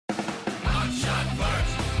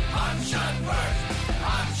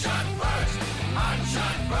This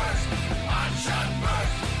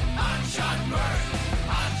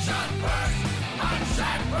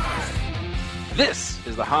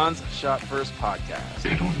is the Hans Shot First podcast.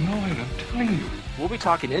 I don't know it, I'm telling you. We'll be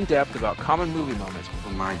talking in depth about common movie moments For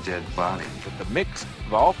my dead body. with the mix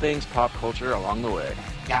of all things pop culture along the way.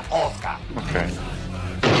 Okay.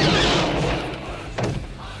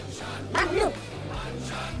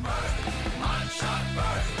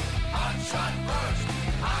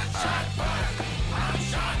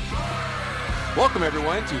 Welcome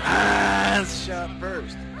everyone to Hans Shot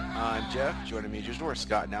First. I'm Jeff. Joining me as usual are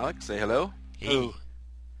Scott and Alex. Say hello. Hey.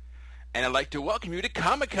 And I'd like to welcome you to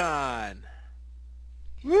Comic-Con.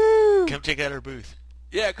 Woo! Come check out our booth.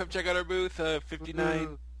 Yeah, come check out our booth,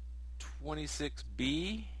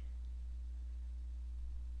 5926B.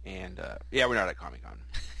 And, yeah, we're not at Comic-Con.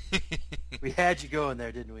 We had you going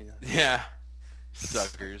there, didn't we? Yeah.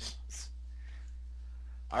 Suckers.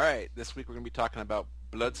 All right, this week we're going to be talking about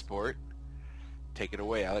Bloodsport. Take it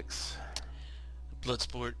away, Alex.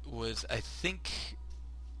 Bloodsport was, I think,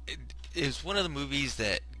 it was one of the movies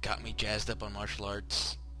that got me jazzed up on martial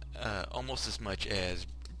arts almost as much as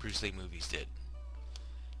Bruce Lee movies did.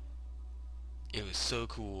 It was so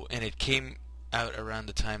cool, and it came out around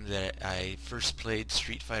the time that I first played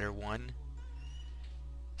Street Fighter 1.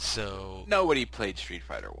 So Nobody played Street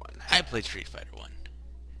Fighter 1. I played Street Fighter 1.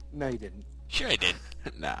 No, you didn't. Sure I did.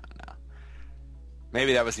 No.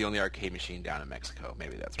 Maybe that was the only arcade machine down in Mexico.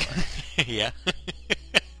 Maybe that's why. Yeah.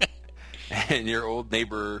 And your old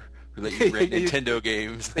neighbor who let you rent Nintendo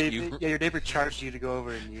games. Yeah, your neighbor charged you to go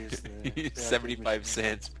over and use the 75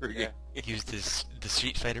 cents per game. Use the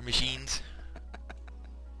Street Fighter machines.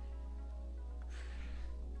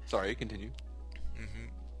 Sorry, continue. Mm-hmm.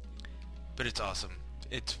 But it's awesome.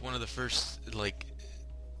 It's one of the first,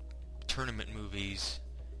 tournament movies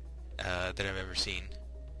that I've ever seen.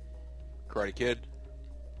 Karate Kid.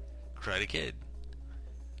 Karate Kid.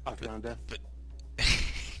 Octagon of Death. But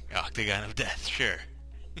Octagon of Death, sure.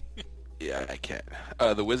 Yeah, I can't.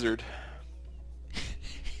 The Wizard.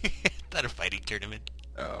 Not a fighting tournament.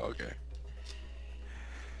 Oh, okay.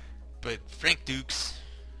 But Frank Dukes,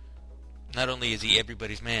 not only is he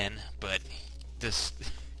everybody's man, but this,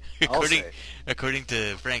 according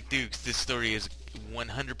to Frank Dukes, this story is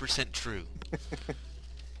 100% true.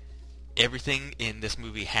 Everything in this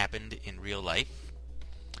movie happened in real life,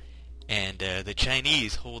 and the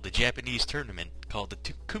Chinese hold a Japanese tournament called the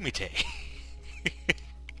Kumite.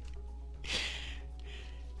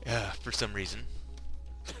 For some reason.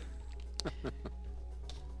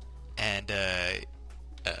 And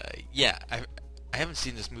yeah, I haven't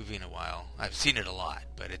seen this movie in a while. I've seen it a lot,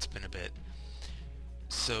 but it's been a bit.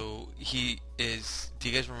 So he is. Do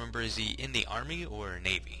you guys remember? Is he in the Army or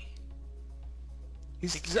Navy? I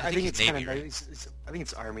think it's Navy, kind of. right? I think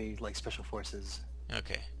it's Army, like Special Forces.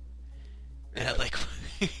 Okay. And I like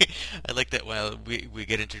that while we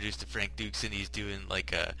get introduced to Frank Dukes and he's doing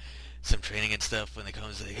some training and stuff when they come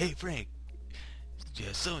and say, "Hey Frank,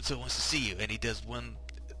 so and so wants to see you," and he does one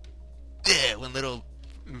little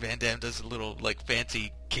Van Damme does a little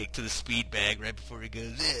fancy kick to the speed bag right before he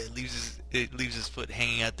goes. Leaves his foot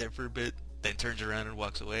hanging out there for a bit, then turns around and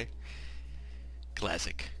walks away.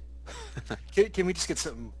 Classic. Can we just get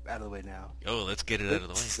something out of the way now? Oh, let's get it out of the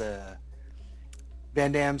way. It's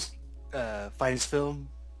Van Damme's finest film.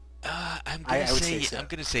 I'm I would say so. I'm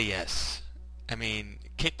gonna say yes. I mean,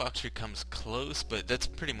 Kickboxer comes close, but that's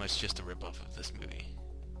pretty much just a ripoff of this movie.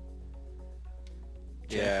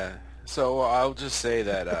 Yeah. So I'll just say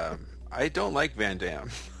that I don't like Van Damme.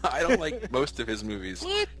 I don't like most of his movies.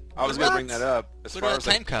 What? I was going to bring that up. As What far about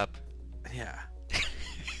as Time Cop? Yeah.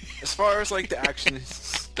 As far as the action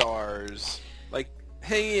stars,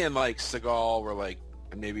 he and Seagal were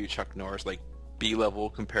maybe Chuck Norris B level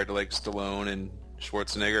compared to Stallone and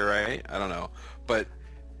Schwarzenegger, right? I don't know, but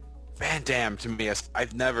Van Damme to me,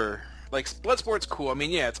 I've never Bloodsport's cool. I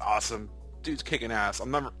mean, yeah, it's awesome. Dude's kicking ass.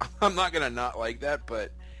 I'm not gonna not like that,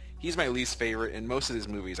 but he's my least favorite, and most of his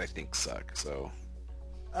movies I think suck. So,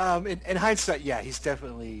 in hindsight, yeah, he's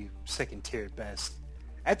definitely second tier at best.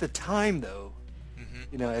 At the time, though,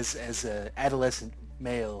 as an adolescent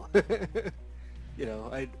male,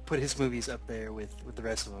 I'd put his movies up there with the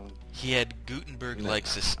rest of them. He had Gutenberg-like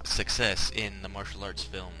success in the martial arts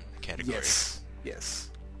film category. Yes.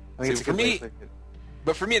 I See, it's a for good me, way to put it.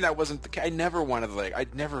 but for me that wasn't I never wanted I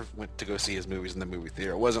never went to go see his movies in the movie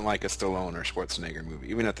theater. It wasn't like a Stallone or Schwarzenegger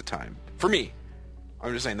movie, even at the time. For me,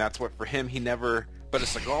 I'm just saying that's what for him he never. But a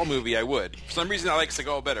Seagal movie I would. For some reason I like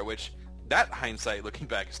Seagal better, which that hindsight looking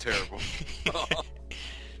back is terrible.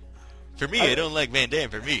 For me, I don't like Van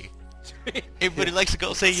Damme. For me, everybody likes to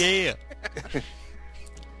go say yeah.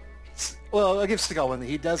 Well, I'll give Seagal one.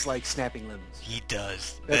 He does like snapping limbs. He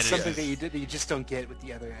does. That's That something is that you just don't get with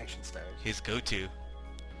the other action stars. his go-to.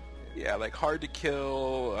 Yeah, like Hard to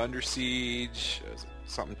Kill, Under Siege,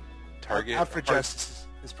 something Target. Out for Justice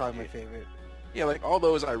is probably my favorite. Yeah, like all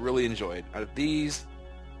those I really enjoyed. Out of these,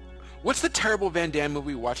 what's the terrible Van Damme movie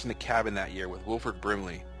we watched in the cabin that year with Wilford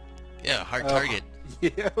Brimley? Yeah, Hard Target.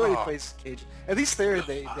 Yeah, when he Oh. plays Cage. At least there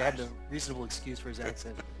they had a reasonable excuse for his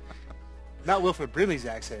accent. Not Wilford Brimley's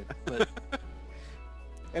accent, but...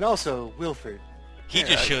 And also, Wilford. He Yeah,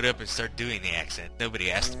 just showed up and started doing the accent. Nobody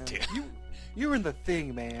asked him Man, to. you were in the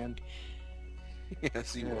Thing, man.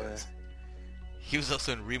 Yes, he was. He was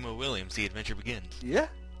also in Remo Williams, The Adventure Begins. Yeah.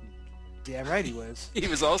 Damn right he was. He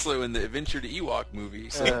was also in the Adventure to Ewok movie.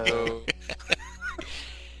 So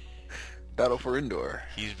Battle for Endor.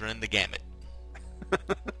 He's run the gamut.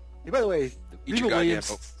 Hey, by the way, Eat your Remo goddamn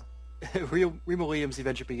Williams, Remo Williams'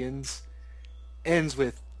 Adventure Begins ends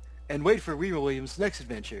with, and wait for Remo Williams' next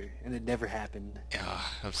adventure, and it never happened.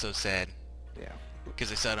 Oh, I'm so sad. Yeah.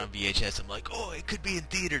 Because I saw it on VHS. I'm like, oh, it could be in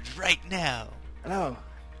theaters right now. I know.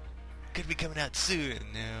 Could be coming out soon.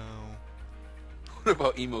 No. What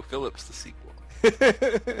about Emo Phillips, the sequel?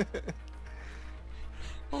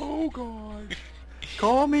 Oh, God.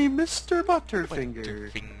 Call me Mr.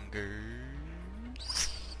 Butterfinger. Fingers.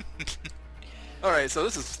 All right, so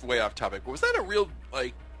this is way off topic. Was that a real,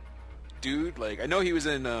 like, dude? Like, I know he was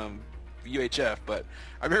in UHF, but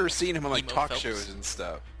I remember seeing him on, like, Emo talk Phelps? shows and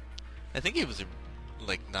stuff. I think he was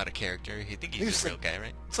not a character. I think he's a real guy,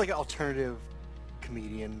 right? It's like an alternative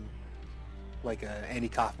comedian, like a Andy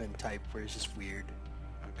Kaufman type, where it's just weird.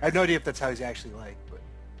 I have no idea if that's how he's actually like, but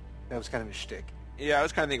that was kind of his shtick. Yeah, I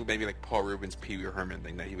was kind of thinking maybe like Paul Rubens' Pee Wee Herman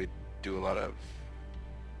thing that he would do a lot of.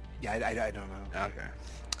 Yeah, I don't know. Okay.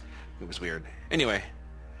 It was weird. Anyway,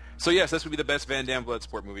 so yes, this would be the best Van Damme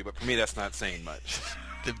Bloodsport movie, but for me that's not saying much.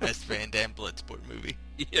 The best Van Damme Bloodsport movie.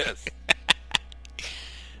 Yes.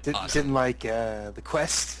 Awesome. Didn't like The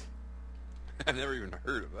Quest. I've never even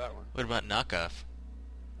heard of that one. What about Knockoff?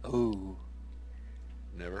 Ooh.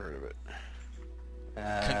 Never heard of it.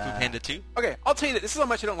 Kung Fu Panda 2? Okay, I'll tell you this is how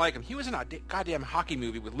much I don't like him. He was in a goddamn hockey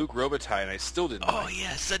movie with Luke Robitaille, and I still didn't Oh, like him.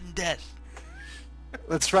 yeah, Sudden Death.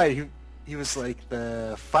 That's right. He was like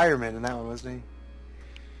the fireman in that one, wasn't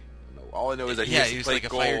he? All I know is that Yeah, he he was played like a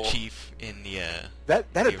goal. fire chief in the...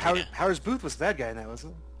 That The had arena. Powers Booth was the bad guy in that,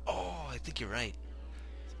 wasn't Oh, I think you're right.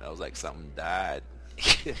 Smells like something died.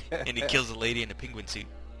 And he kills a lady in a penguin suit.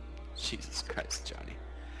 Jesus Christ, Johnny.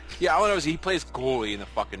 Yeah, all I know is he plays goalie in the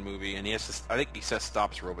fucking movie, and he has to, I think he says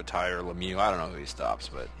stops Robitaille or Lemieux. I don't know who he stops,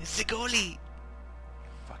 but Zigoli!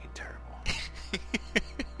 fucking terrible.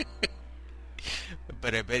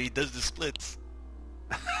 But I bet he does the splits.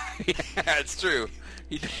 Yeah, it's true.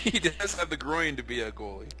 He does have the groin to be a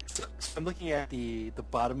goalie. So I'm looking at the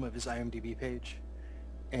bottom of his IMDb page,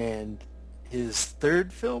 and his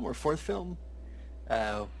third film or fourth film,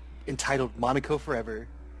 entitled Monaco Forever,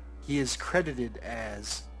 he is credited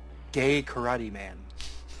as Gay Karate Man.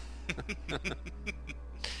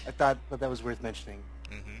 I thought that was worth mentioning.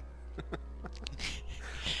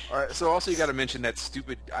 All right, so also you got to mention that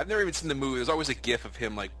stupid. I've never even seen the movie. There's always a GIF of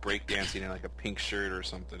him like breakdancing in like a pink shirt or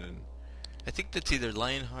something. And I think that's either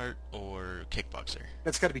Lionheart or Kickboxer.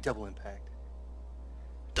 That's got to be Double Impact.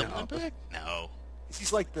 Double No. Impact? No.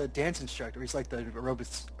 He's like the dance instructor. He's like the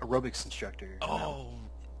aerobics instructor. Oh,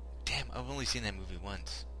 damn, I've only seen that movie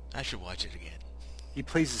once. I should watch it again. He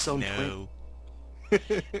plays his own No.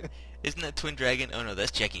 twin. Isn't that Twin Dragon? Oh, no,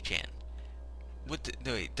 that's Jackie Chan. No,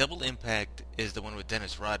 wait, Double Impact is the one with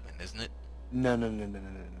Dennis Rodman, isn't it? No.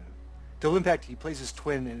 Double Impact, he plays his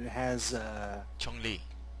twin, and it has, Chong Li.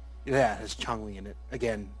 it has Chong Li in it.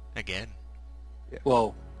 Again.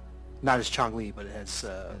 Well, not as Chong Li, but it has,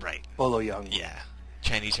 Right. Bolo Young. Yeah.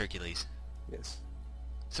 Chinese Hercules. Yes.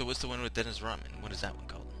 So what's the one with Dennis Rodman? What is that one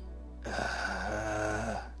called?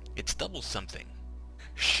 It's Double something.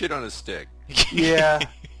 shit on a stick. Yeah.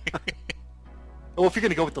 Well, if you're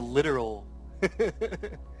gonna go with the literal, the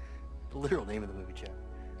literal name of the movie, Jeff.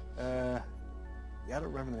 Yeah, I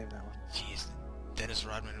don't remember the name of that one. Jeez. Dennis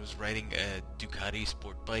Rodman was riding a Ducati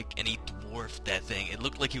sport bike, and he dwarfed that thing. It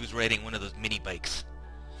looked like he was riding one of those mini bikes.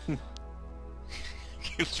 It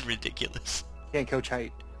was ridiculous. Can't coach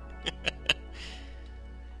height.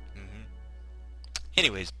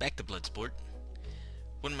 Anyways, back to Bloodsport.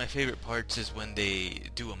 One of my favorite parts is when they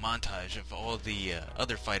do a montage of all the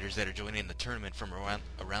other fighters that are joining the tournament from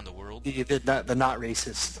around the world. The not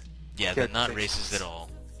racist. Yeah, they're not characterizations. racist at all.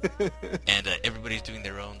 And everybody's doing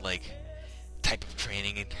their own like type of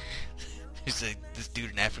training. And there's this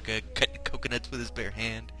dude in Africa cutting coconuts with his bare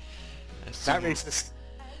hand. Not racist.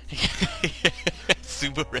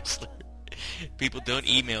 Sumo wrestler. People, don't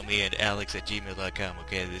email me at alex@gmail.com,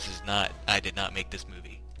 okay? This is not... I did not make this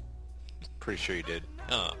movie. Pretty sure you did.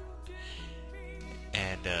 Oh.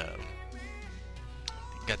 And,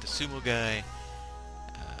 got the sumo guy.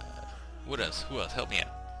 What else? Who else? Help me out.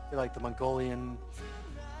 You're like the Mongolian...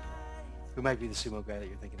 Who might be the sumo guy that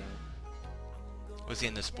you're thinking of? Was he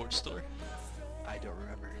in the sports store? I don't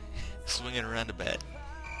remember. Swinging around a bat.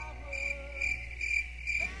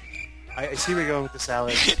 I see where you're going with this,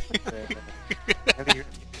 Alex. I think you're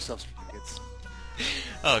yourself some tickets.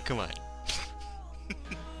 Oh, come on.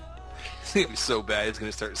 It's going to be so bad, he's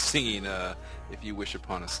going to start singing If You Wish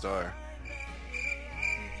Upon a Star.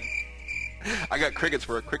 I got crickets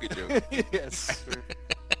for a cricket joke. Yes.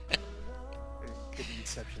 Good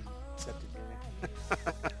inception. Incepted there.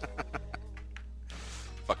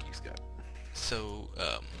 Fuck you, Scott. So,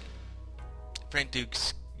 Frank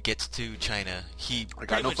Dukes gets to China. I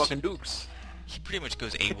got no fucking dukes. He pretty much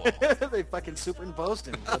goes AWOL. They fucking superimposed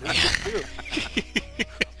him. What did he do?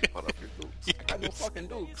 What up your dukes? I got no fucking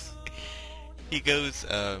dukes. He goes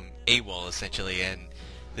AWOL, essentially, and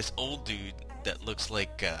this old dude that looks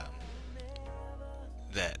like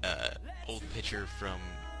that old pitcher from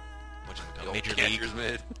Major League.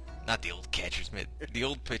 Mid. Not the old catcher's mitt. The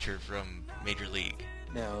old pitcher from Major League.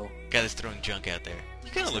 No. Guy that's throwing junk out there. He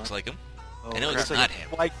kind of looks like him. Oh, I know it's like not him.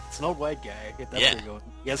 It's an old white guy. That's Yeah. where you're going.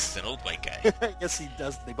 Yes. It's an old white guy. Yes, he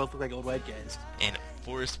does. They both look like old white guys. And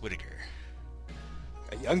Forrest Whitaker.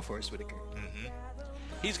 A young Forrest Whitaker. Mm-hmm.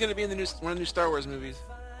 He's going to be in one of the new Star Wars movies.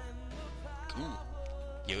 Ooh.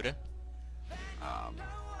 Yoda?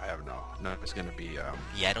 I have no, it's going to be,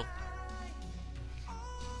 Yaddle?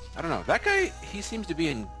 I don't know. That guy, he seems to be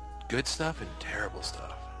in good stuff and terrible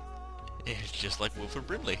stuff. It's just like Wilford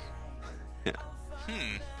Brimley. Yeah.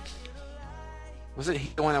 Was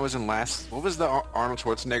it the one that was in last... What was the Arnold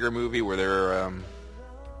Schwarzenegger movie where they were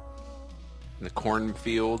in the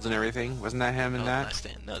cornfields and everything? Wasn't that him in that? Last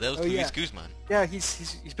Stand. No, that was Oh, Luis yeah. Guzman. Yeah,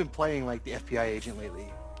 he's been playing like the FBI agent lately.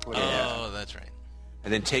 Oh, that's right.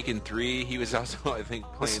 And then Taken 3, he was also, I think,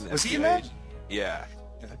 playing the Was he in FBI that? agent. Yeah.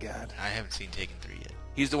 Oh God. I haven't seen Taken 3 yet.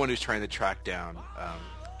 He's the one who's trying to track down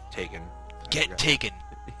Taken. Get taken.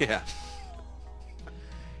 Yeah.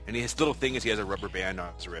 And his little thing is he has a rubber band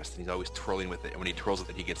on his wrist, and he's always twirling with it. And when he twirls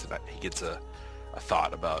it, he gets a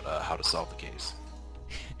thought about how to solve the case.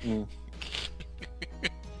 Mm.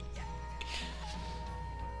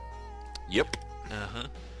 Yep. Uh-huh.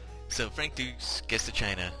 So Frank Dukes gets to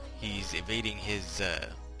China. He's evading his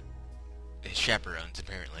chaperones,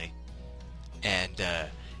 apparently. And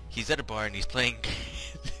he's at a bar, and he's playing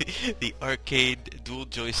the arcade dual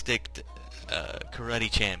joystick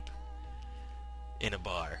karate champ in a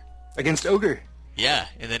bar. Against Ogre. Yeah,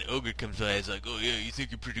 and then Ogre comes by and is like, oh yeah, you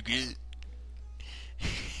think you're pretty good?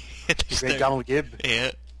 And they Great Donald Gibb.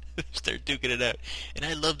 Yeah, start duking it out. And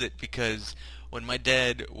I loved it because when my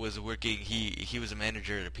dad was working, he was a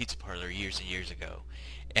manager at a pizza parlor years and years ago.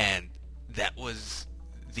 And that was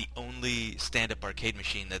the only stand-up arcade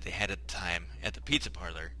machine that they had at the time at the pizza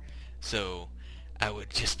parlor. So I would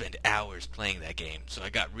just spend hours playing that game. So I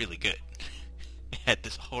got really good at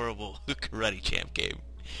this horrible karate champ game.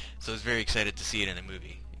 So I was very excited to see it in a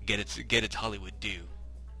movie. Get its Hollywood due,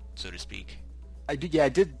 so to speak. I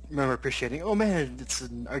did remember appreciating. Oh man, it's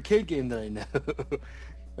an arcade game that I know.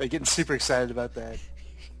 Like getting super excited about that.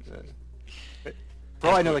 For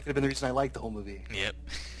all I know, that could have been the reason I liked the whole movie Yep.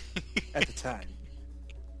 at the time.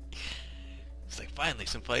 It's like, finally,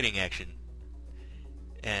 some fighting action.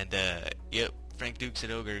 And, yep, Frank Dukes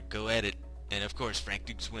and Ogre go at it. And, of course, Frank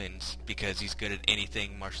Dukes wins because he's good at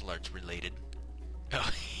anything martial arts related. Oh,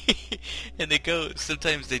 and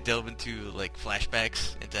sometimes they delve into, like,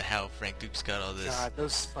 flashbacks into how Frank Dukes got all this God,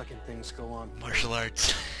 those fucking things go on. martial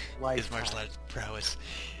arts, his Lifetime. martial arts prowess.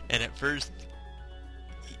 And at first,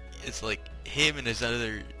 it's like him and his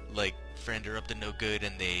other, like, friend are up to no good,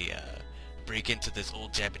 and they, break into this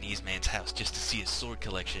old Japanese man's house just to see his sword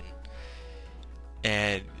collection.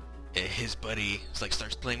 And his buddy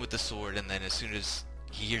starts playing with the sword, and then as soon as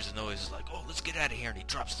he hears the noise, he's like, oh, let's get out of here, and he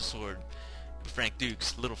drops the sword. But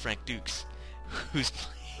little Frank Dukes, who's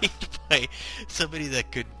played by somebody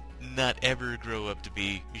that could not ever grow up to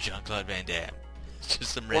be Jean-Claude Van Damme. It's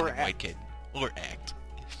just some random white kid. Or act.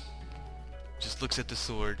 Just looks at the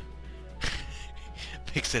sword,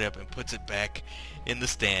 picks it up and puts it back in the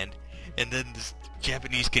stand, and then this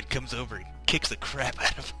Japanese kid comes over and kicks the crap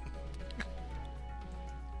out of him.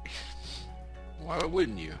 Why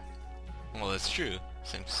wouldn't you? Well, that's true.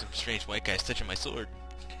 Some strange white guy's touching my sword.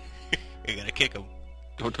 I gotta kick him.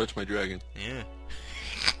 Don't touch my dragon. Yeah.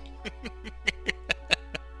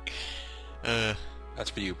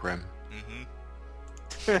 That's for you, Prem.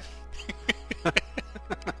 Mm-hmm.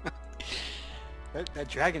 That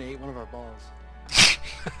dragon ate one of our balls.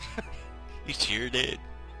 He sure did.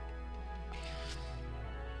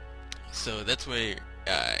 So that's where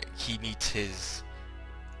he meets his...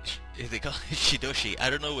 They call it Shidoshi. I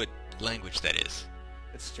don't know what language that is.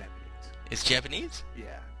 It's Japanese. It's Japanese?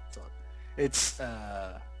 Yeah. It's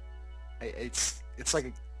like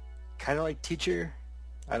a kind of like teacher.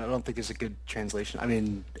 I don't think there's a good translation. I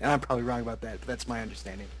mean, and I'm probably wrong about that, but that's my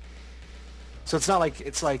understanding. So it's not like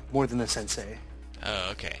it's like more than a sensei.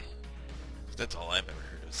 Oh, okay. That's all I've ever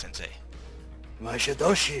heard of sensei. My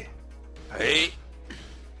Shidoshi. Hey.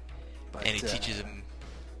 But, And he teaches him...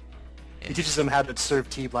 He teaches them how to serve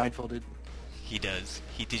tea blindfolded. He does.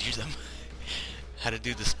 He teaches them how to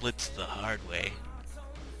do the splits the hard way.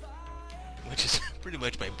 Which is pretty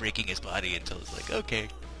much by breaking his body until it's like, okay,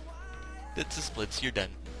 that's the splits, you're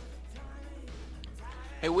done.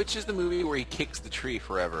 Hey, which is the movie where he kicks the tree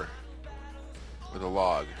forever? With a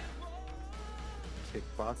log?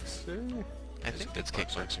 Kickboxer? I think that's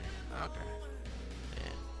Kickboxer. Okay.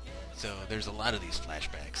 Yeah. So there's a lot of these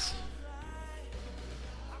flashbacks.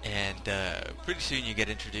 And pretty soon you get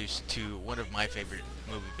introduced to one of my favorite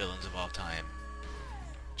movie villains of all time,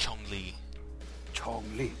 Chong Li. Chong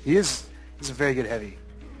Li. He's a very good heavy.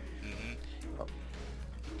 Mm-hmm.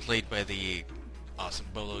 Played by the awesome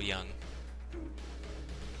Bolo Young.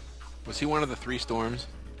 Was he one of the three storms?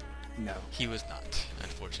 No. He was not,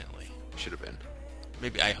 unfortunately. Should have been.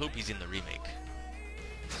 Maybe, I hope he's in the remake.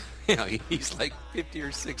 You know, he's like 50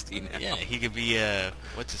 or 60 now. Yeah, he could be,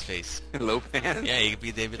 what's his face? Lopan? Yeah, he could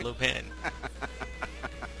be David Lopan.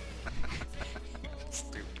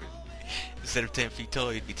 Stupid. Instead of 10 feet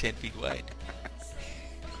tall, he'd be 10 feet wide.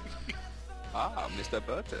 Mr.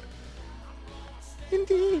 Butter.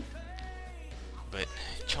 Indeed. But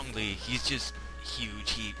Chong Li, he's just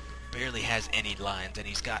huge. He barely has any lines, and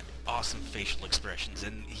he's got awesome facial expressions,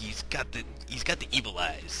 and he's got the evil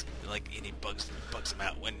eyes. Like, and he bugs him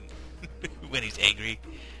out when when he's angry.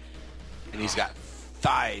 And he's got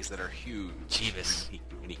thighs that are huge. Jeebus.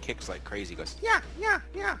 When he kicks like crazy, he goes, yeah, yeah,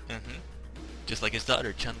 yeah. Mm-hmm. Just like his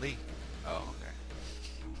daughter, Chun-Li. Oh, okay.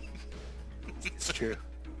 It's true.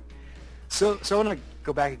 So I want to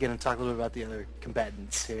go back again and talk a little bit about the other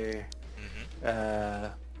combatants here.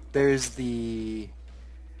 Mm-hmm. There's the...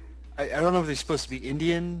 I don't know if they're supposed to be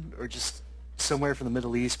Indian or just somewhere from the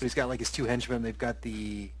Middle East, but he's got like his two henchmen. They've got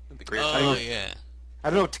the Great Oh, yeah. I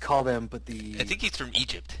don't know what to call them, but the I think he's from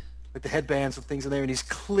Egypt. like the headbands with things in there, and he's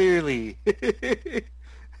clearly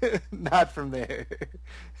not from there.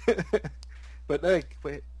 But like,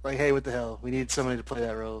 hey, what the hell? We need somebody to play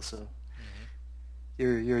that role, so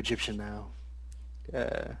you're Egyptian now.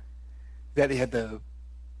 That he had the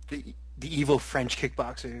evil French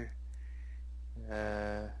kickboxer.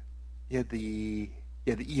 He had the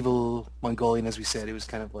evil Mongolian, as we said. He was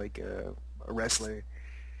kind of like a wrestler.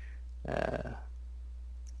 A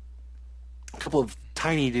couple of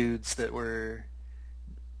tiny dudes that were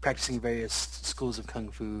practicing various schools of kung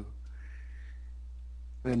fu.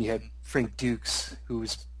 And then you had Frank Dukes, who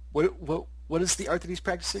was what is the art that he's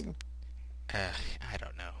practicing? I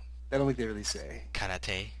don't know. I don't think they really say.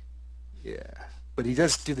 Karate. Yeah, but he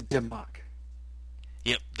does do the dim mak.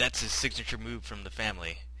 Yep, that's his signature move from the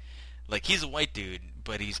family. Like, he's a white dude,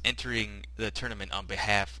 but he's entering the tournament on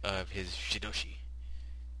behalf of his Shidoshi.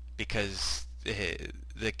 Because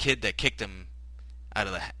the kid that kicked him out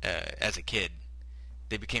of the as a kid,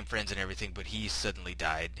 they became friends and everything, but he suddenly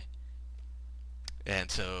died.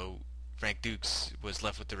 And so Frank Dukes was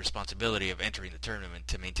left with the responsibility of entering the tournament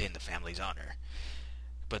to maintain the family's honor.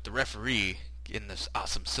 But the referee, in this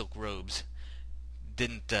awesome silk robes,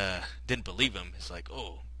 didn't believe him. He's like,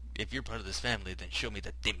 oh, if you're part of this family, then show me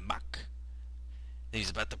the dimak. And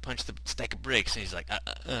he's about to punch the stack of bricks, and he's like,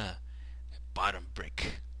 bottom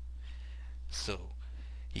brick. So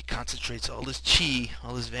he concentrates all his chi,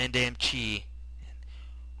 all his Van Damme chi,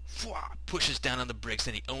 and pushes down on the bricks,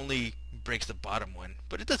 and he only breaks the bottom one.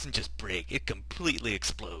 But it doesn't just break, it completely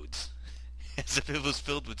explodes. As if it was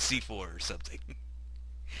filled with C4 or something.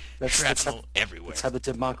 Shrapnel everywhere. That's how the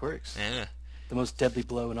dim mak works. Yeah. The most deadly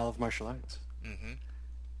blow in all of martial arts. Mm-hmm.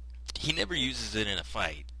 He never uses it in a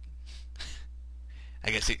fight.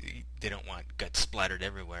 I guess they don't want guts splattered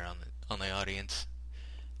everywhere on the audience.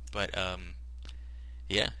 But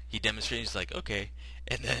yeah, he demonstrates like, okay,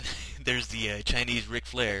 and then there's the Chinese Ric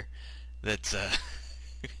Flair. That's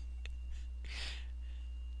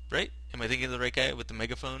right. Am I thinking of the right guy with the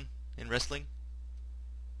megaphone in wrestling?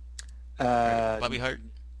 Bobby Hart.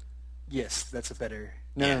 Yes, that's a better.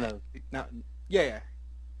 No, Yeah. no, no. Yeah.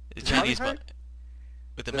 The Is it Bobby Chinese Hart?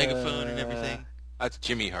 with the megaphone and everything. That's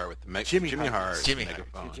Jimmy Hart with the Jimmy Jimmy Hart. Hart. Jimmy Hart.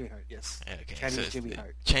 megaphone. Jimmy Hart, yes. Okay, Chinese so it's Jimmy the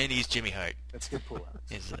Hart. Chinese Jimmy Hart. That's a good pull out.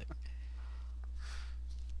 It's like,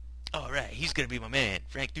 all right, he's gonna be my man,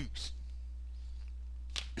 Frank Dukes.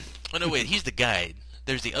 Oh no, wait, he's the guy.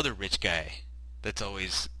 There's the other rich guy that's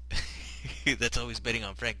always betting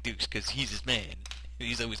on Frank Dukes because he's his man and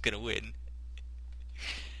he's always gonna win.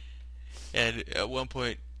 And at one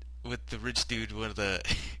point, with the rich dude, one of the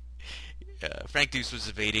Frank Dukes was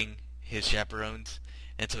evading his chaperones,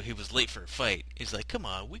 and so he was late for a fight. He's like, "Come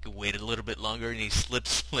on, we could wait a little bit longer," and he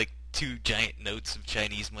slips like 2 giant notes of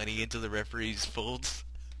Chinese money into the referee's folds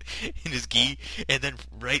in his gi, and then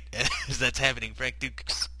right as that's happening, Frank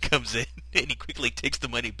Dukes comes in and he quickly takes the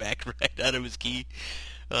money back right out of his gi.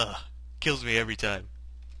 Kills me every time.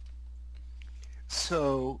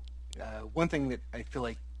 So, one thing that I feel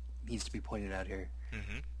like needs to be pointed out here,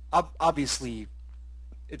 Mm-hmm. Obviously,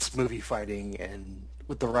 it's movie fighting, and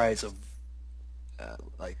with the rise of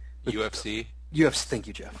UFC. UFC, thank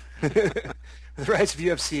you, Jeff. The rise of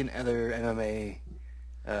UFC and other MMA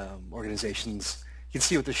organizations, you can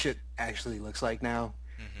see what the shit actually looks like now.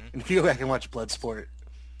 Mm-hmm. And if you go back and watch Bloodsport,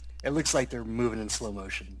 it looks like they're moving in slow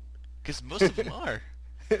motion. Because most of them are.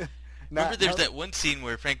 Remember, there's that one scene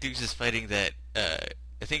where Frank Dukes is fighting that,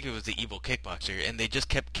 I think it was the evil kickboxer, and they just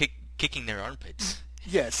kept kicking their armpits.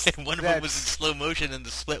 Yes. And one of them was in slow motion, and the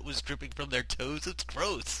sweat was dripping from their toes. It's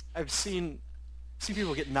gross. I've seen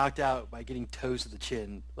people get knocked out by getting toes to the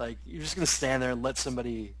chin. Like, you're just going to stand there and let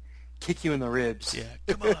somebody kick you in the ribs. Yeah,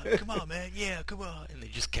 come on, man. Yeah, come on. And they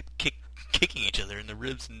just kept kicking each other in the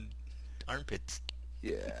ribs and armpits.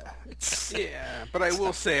 Yeah. Yeah, but I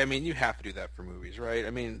will say, I mean, you have to do that for movies, right? I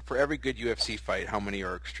mean, for every good UFC fight, how many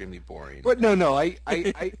are extremely boring? But no, I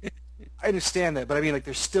understand that, but I mean, like,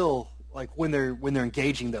 there's still, like, when they're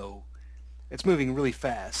engaging, though, it's moving really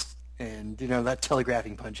fast, and that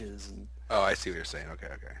telegraphing punches, and Oh, I see what you're saying. Okay.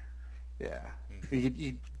 yeah,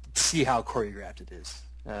 you see how choreographed it is.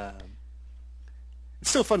 It's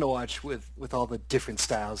still fun to watch with all the different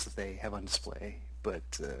styles that they have on display,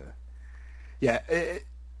 but yeah,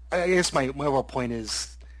 I guess my overall point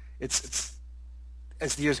is, it's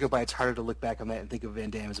as the years go by, it's harder to look back on that and think of Van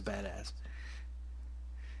Damme as a badass.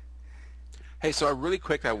 Hey, so really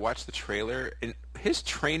quick, I watched the trailer, and his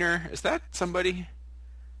trainer, is that somebody?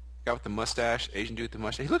 Guy with the mustache, Asian dude with the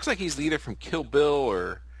mustache. He looks like he's either from Kill Bill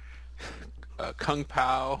or Kung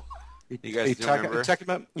Pao. You guys remember? You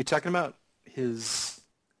talking about the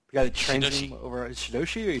guy that trains Shidoshi. him over at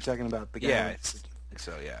Shidoshi, or are you talking about the guy? Yeah, I think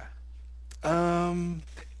so, yeah.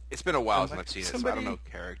 It's been a while since I've seen it, so I don't know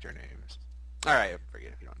character names. All right,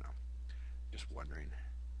 forget if you don't know. Just wondering.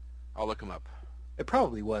 I'll look him up. It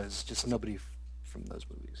probably was just nobody from those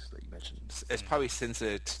movies that you mentioned. It's probably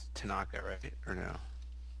Sensei Tanaka, right? Or no?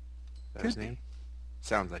 Is that his name?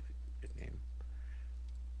 Sounds like a good name.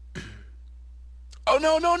 Oh,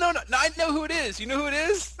 no. I know who it is. You know who it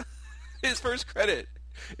is? His first credit.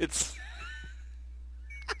 It's...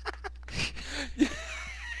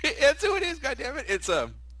 That's who it is, goddammit. It's,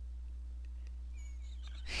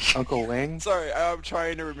 Uncle Wang? Sorry, I'm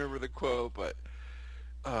trying to remember the quote, but...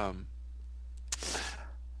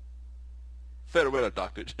 Farewell,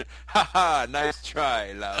 Doctor. Ha, nice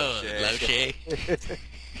try, Lao Oh, She. Lao She.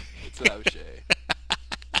 It's Lao She.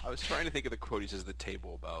 I was trying to think of the quote he says at the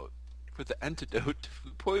table about, for the antidote to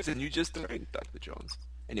food poison you just drank, Dr. Jones.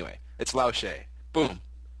 Anyway, it's Lao She. Boom.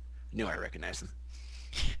 Knew I recognized him.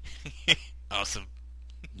 Awesome.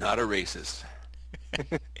 Not a racist.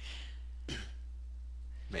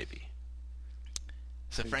 Maybe.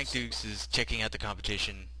 So Frank Dukes is checking out the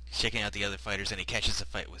competition, checking out the other fighters, and he catches a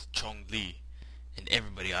fight with Chong Li. And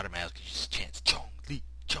everybody automatically just chants, Chong Li,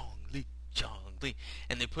 Chong Li, Chong Li.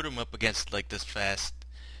 And they put him up against, like, this fast,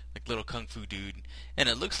 like, little kung fu dude. And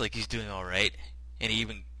it looks like he's doing alright. And he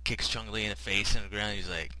even kicks Chong Li in the face and the ground. He's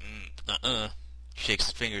like, shakes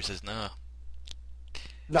his finger, says, no.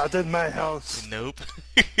 Not in my house. Nope.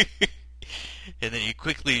 And then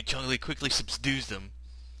Chong Li quickly subdues them.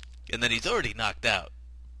 And then he's already knocked out.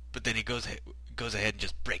 But then he goes ahead and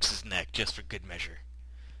just breaks his neck just for good measure.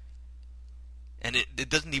 And it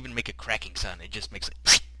doesn't even make a cracking sound. It just makes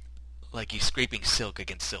like he's scraping silk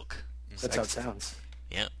against silk. That's how it sounds.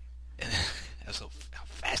 Yeah. And that's how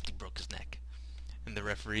fast he broke his neck. And the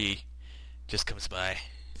referee just comes by.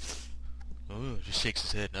 Oh, just shakes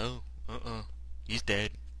his head. No. He's dead.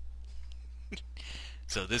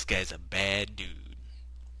 So this guy's a bad dude.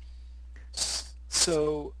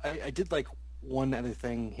 So I did like one other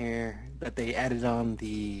thing here that they added on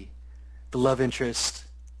the love interest,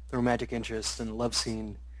 the romantic interest, and the love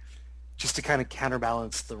scene, just to kind of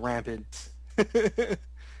counterbalance the rampant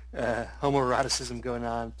homoeroticism going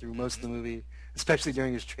on through most of the movie, especially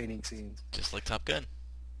during his training scenes. Just like Top Gun.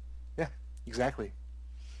 Yeah, exactly.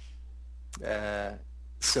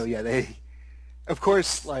 So yeah, they, of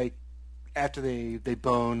course, like after they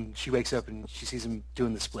bone, she wakes up and she sees him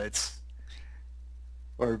doing the splits.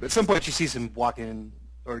 Or at some point she sees him walking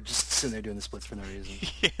or just sitting there doing the splits for no reason.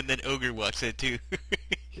 Yeah, and then Ogre walks in too.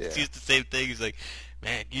 He Yeah. sees the same thing. He's like,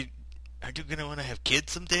 "Man, aren't you gonna want to have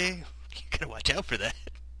kids someday? You gotta watch out for that."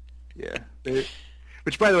 Yeah.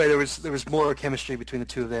 Which, by the way, there was more chemistry between the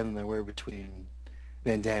two of them than there were between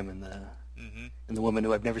Van Damme and the woman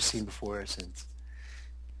who I've never seen before or since.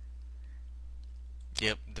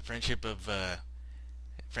 Yep, the friendship of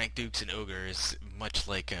Frank Dukes and Ogre is much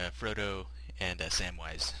like Frodo and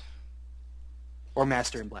Samwise. Or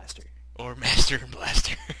Master and Blaster. Or Master and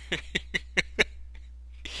Blaster.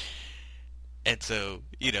 And so,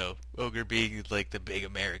 Ogre being like the big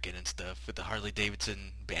American and stuff with the Harley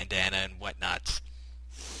Davidson bandana and whatnot,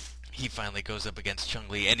 he finally goes up against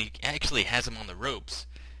Chun-Li, and he actually has him on the ropes.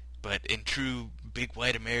 But in true big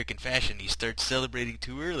white American fashion, he starts celebrating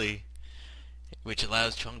too early, which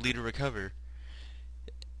allows Chun-Li to recover.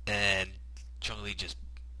 And Chun-Li just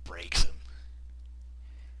breaks him.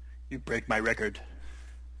 You break my record.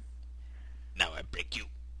 Now I break you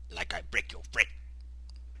like I break your friend.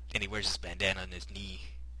 And he wears his bandana on his knee.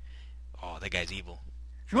 Oh, that guy's evil.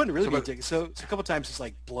 If you want to really be a dick, so a couple times he's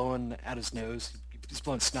like blowing out his nose. He's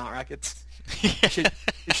blowing snot rockets. He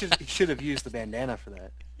should have used the bandana for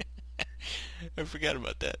that. I forgot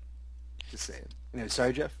about that. Just saying. Anyway,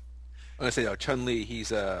 sorry, Jeff. I'm gonna say Chun-Li.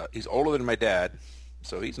 He's older than my dad,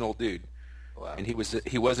 so he's an old dude. Wow. And he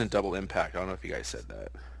was in Double Impact. I don't know if you guys said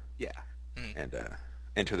that. Yeah. And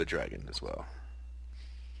Enter the Dragon as well.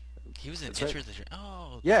 He was in That's Enter right. the Dragon.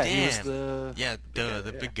 Oh, Yeah, damn. he was the... Yeah,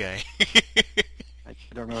 the big guy. I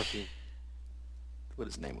don't know what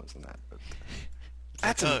his name was in that. But,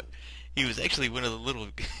 That's he was actually one of the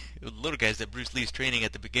little guys that Bruce Lee's training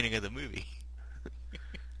at the beginning of the movie.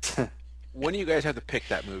 When do you guys have to pick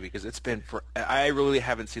that movie? Because I really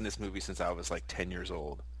haven't seen this movie since I was like 10 years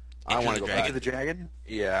old. I want to go back. Enter the Dragon?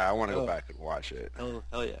 Yeah, I want to go back and watch it. Oh,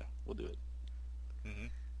 hell yeah. We'll do it. Mm-hmm.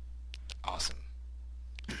 Awesome.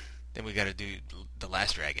 Then we got to do The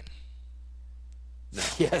Last Dragon. No.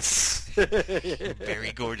 Yes.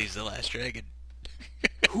 Barry Gordy's The Last Dragon.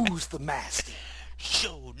 Who's the master?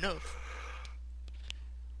 Show enough.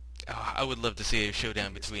 Oh, I would love to see a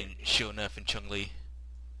showdown between Sho'nuff and Chun-Li.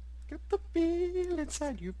 Got the feel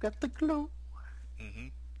inside, you've got the glow. Mm-hmm.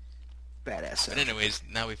 Badass. But anyways,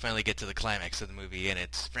 now we finally get to the climax of the movie, and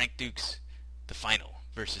it's Frank Dukes, the final,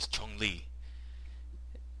 versus Chun-Li.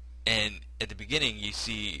 And at the beginning, you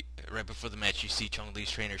see, right before the match, you see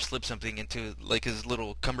Chun-Li's trainer slip something into, like, his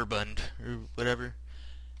little cummerbund, or whatever.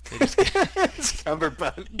 His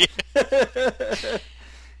cummerbund.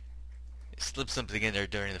 Slip something in there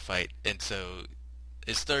during the fight, and so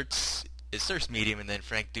it starts medium, and then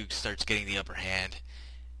Frank Dukes starts getting the upper hand,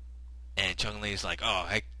 and Chun-Li's like, oh,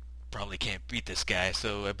 I probably can't beat this guy,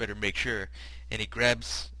 so I better make sure. And he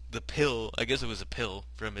grabs the pill, I guess it was a pill,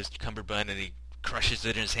 from his cummerbund, and he crushes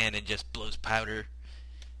it in his hand and just blows powder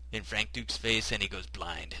in Frank Duke's face, and he goes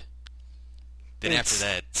blind. Then after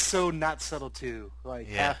that... so not subtle, too. Like,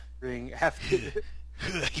 Yeah. half...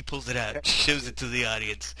 he pulls it out, shows it to the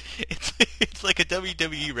audience. It's like a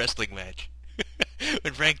WWE wrestling match.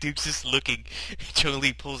 When Frank Dukes is looking,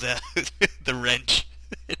 Chun-Li pulls out the wrench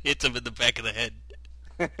and hits him in the back of the head.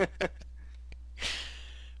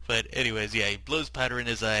 But anyways, yeah, he blows powder in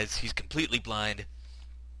his eyes. He's completely blind.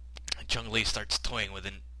 Chun-Li starts toying with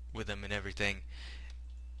him and everything.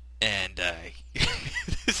 And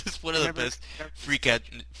this is one of the best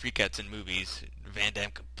freakouts in movies. Van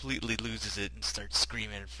Damme completely loses it and starts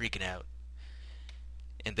screaming and freaking out.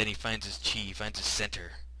 And then he finds his chi, he finds his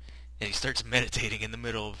center, and he starts meditating in the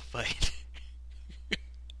middle of a fight.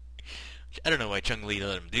 I don't know why Chun-Li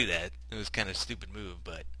let him do that. It was kind of a stupid move,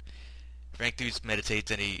 but Frank Dukes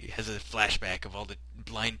meditates and he has a flashback of all the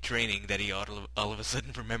blind training that he all of a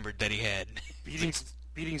sudden remembered that he had.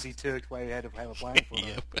 Beatings he took while he had to have a blindfold on.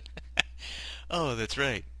 Yep. Oh, that's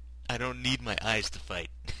right. I don't need my eyes to fight.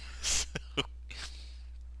 So,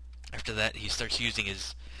 after that, he starts using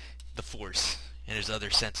the Force and his other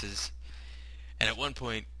senses. And at one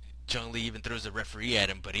point, Chun-Li even throws a referee at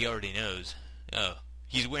him, but he already knows. Oh,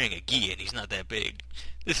 he's wearing a gi and he's not that big.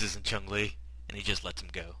 This isn't Chun-Li. And he just lets him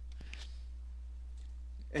go.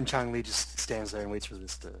 And Chun-Li just stands there and waits for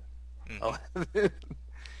this to... Mm-hmm. Oh.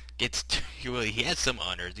 Well, he has some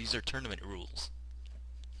honor. These are tournament rules.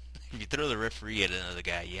 If you throw the referee at another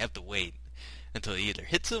guy, you have to wait until he either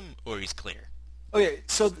hits him or he's clear. Okay,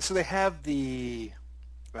 so they have the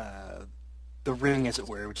the ring, as it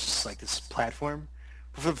were, which is like this platform.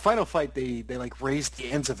 For the final fight, they like raised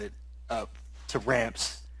the ends of it up to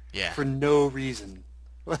ramps for no reason.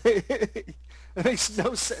 It makes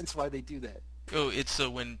no sense why they do that. Oh, it's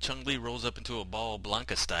when Chun-Li rolls up into a ball,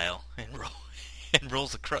 Blanca style, and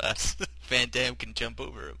rolls across. Van Damme can jump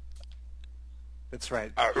over him. That's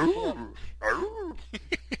right. That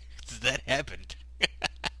happened.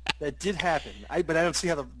 That did happen. But I don't see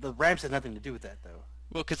how the ramps had nothing to do with that, though.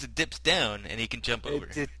 Well, because it dips down and he can jump over.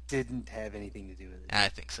 It didn't have anything to do with it. I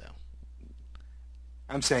think so.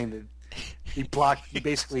 I'm saying that he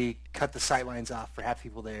basically cut the sight lines off for half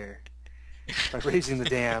people there by raising the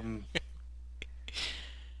dam.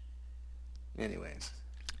 Anyways,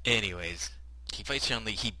 he fights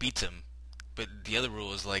Chun-Li, he beats him, but the other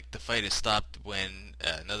rule is like the fight is stopped when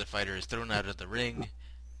another fighter is thrown out of the ring,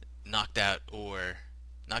 knocked out,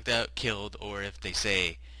 killed, or if they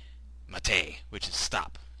say mate, which is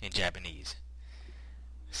stop in Japanese.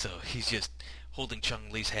 So he's just holding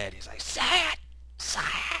Chun-Li's head. He's like, say it!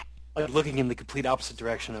 Like looking in the complete opposite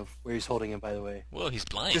direction of where he's holding him, by the way. Well, he's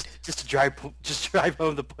blind. Just to drive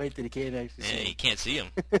home the point that he can't actually see him. He can't see him.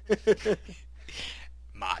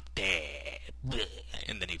 Mate!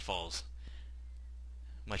 And then he falls.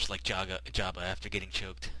 Much like Jabba after getting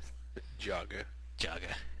choked. Jaga.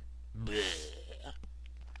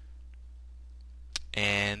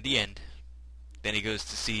 And the end. Then he goes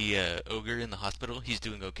to see Ogre in the hospital. He's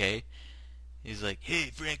doing okay. He's like,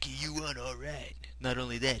 hey, Frankie, you won all right. Not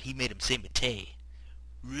only that, he made him say Mate.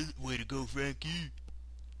 Really? Way to go, Frankie.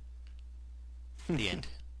 The end.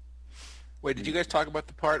 Wait, did you guys talk about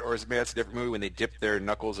the part, or is maybe that's a different movie when they dip their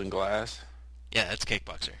knuckles in glass? Yeah, that's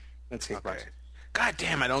Kickboxer. That's Kickboxer. Okay. God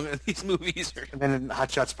damn, I don't. These movies are. And then in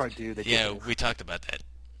Hot Shots Part 2, they did we talked about that.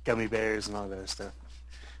 Gummy bears and all that stuff.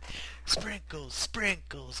 Sprinkles,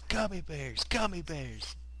 gummy bears.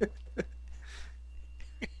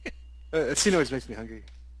 That scene always makes me hungry.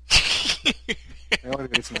 I want to go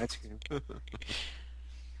get some ice cream.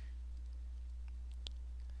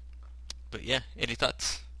 But yeah, any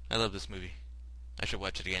thoughts? I love this movie. I should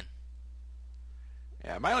watch it again.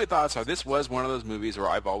 Yeah, my only thoughts are this was one of those movies where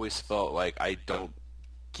I've always felt like I don't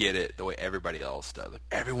get it the way everybody else does. Like,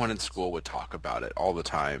 everyone in school would talk about it all the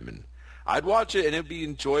time, and I'd watch it and it'd be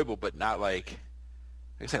enjoyable, but not like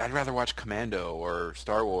I said, I'd rather watch Commando or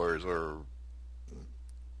Star Wars or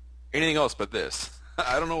anything else but this.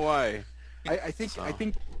 I don't know why. I think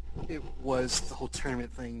it was the whole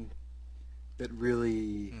tournament thing that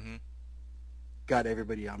really got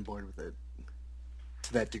everybody on board with it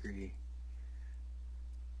to that degree.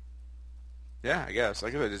 Yeah, I guess.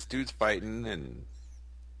 Like I said, this dude's fighting, and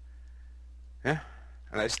yeah,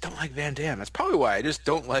 and I just don't like Van Damme. That's probably why I just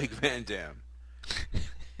don't like Van Damme.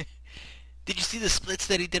 Did you see the splits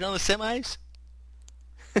that he did on the semis?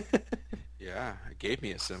 Yeah, it gave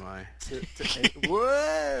me a semi.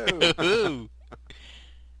 Whoa!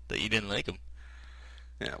 That you didn't like him.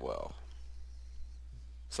 Yeah, well,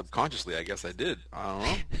 subconsciously, I guess I did. I don't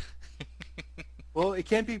know. Well, it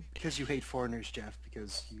can't be because you hate foreigners, Jeff,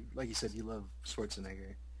 because, like you said, you love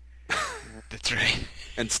Schwarzenegger. That's right.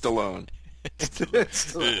 And Stallone.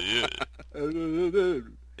 Stallone.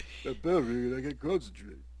 I can't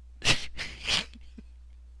concentrate.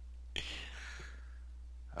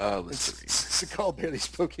 Seagal barely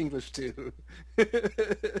spoke English, too.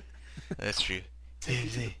 That's true.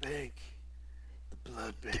 Take the bank. The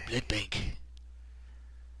blood bank. The blood bank.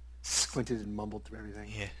 Squinted and mumbled through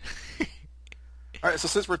everything. Yeah. All right, so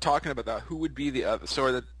since we're talking about that, who would be the other?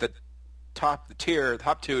 So the top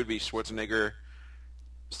two would be Schwarzenegger,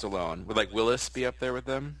 Stallone. Would like Willis be up there with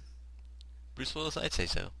them? Bruce Willis, I'd say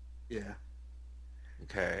so. Yeah.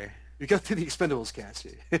 Okay. You got through the Expendables cast.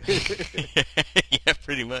 Yeah,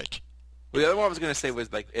 pretty much. Well, the other one I was going to say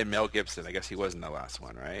was like in Mel Gibson. I guess he wasn't the last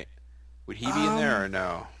one, right? Would he be in there or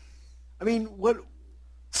no? I mean, what?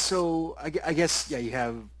 So I guess you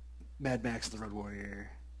have Mad Max: The Road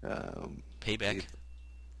Warrior. Payback.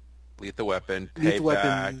 Lethal Weapon. Lethal Payback.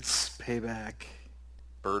 Weapons. Payback.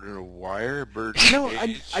 Bird in a Wire. Bird. No,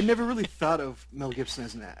 I never really thought of Mel Gibson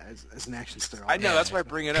as an action star. I know, that's why I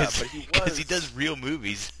bring it up. But he was. Because he does real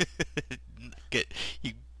movies.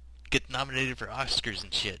 You get nominated for Oscars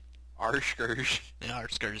and shit. Oscars. Yeah,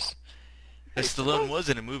 Oscars. Stallone was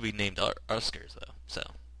in a movie named Oscars, though. So.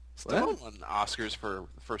 Stallone won Oscars for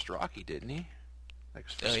the first Rocky, didn't he? Like,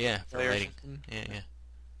 oh yeah, for writing. Yeah.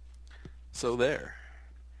 So there.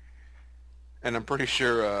 And I'm pretty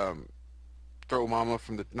sure not throw mama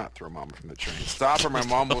from the train. Stop or my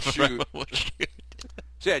mom will shoot.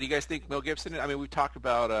 So yeah, do you guys think Mel Gibson? I mean, we've talked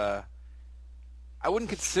about. I wouldn't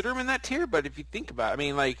consider him in that tier, but if you think about it, I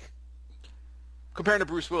mean, like, Comparing to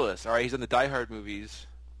Bruce Willis, all right, he's in the Die Hard movies.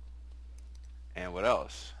 And what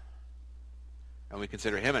else? And we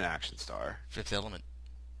consider him an action star. Fifth Element.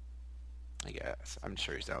 I guess. I'm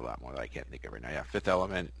sure he's done a lot more that I can't think of right now. Yeah, Fifth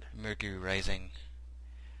Element. Mercury Rising.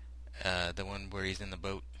 The one where he's in the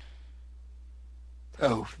boat.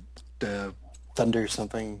 Oh, the Thunder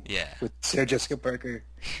something. Yeah. With Sarah Jessica Parker.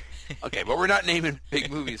 Okay, but we're not naming big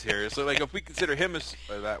movies here. So, like, if we consider him as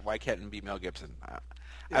that, why can't it be Mel Gibson?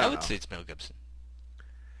 I would say it's Mel Gibson.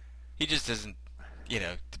 He just doesn't,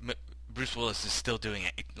 Bruce Willis is still doing,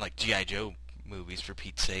 like, G.I. Joe movies, for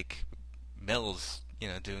Pete's sake. Mel's,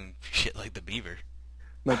 doing shit like The Beaver.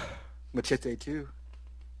 Machete 2.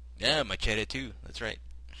 Yeah, Machete 2. That's right.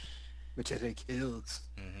 Machete Kills.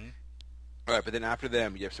 Mm-hmm. All right, but then after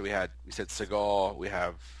them, so we said Seagal, we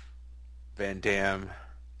have Van Damme.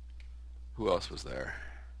 Who else was there?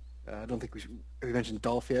 I don't think have we mentioned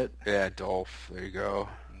Dolph yet? Yeah, Dolph. There you go.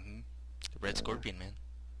 Mm-hmm. The Red Scorpion, man.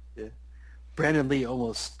 Yeah. Brandon Lee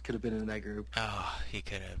almost could have been in that group. Oh, he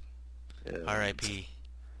could have. Yeah. R.I.P.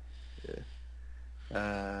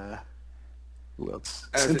 Yeah. Who else?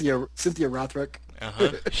 Cynthia Rothrock.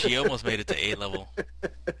 Uh-huh. She almost made it to A-level.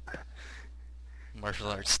 Martial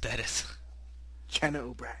arts status. China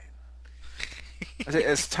O'Brien.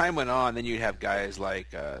 As time went on, then you'd have guys like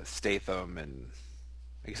Statham and,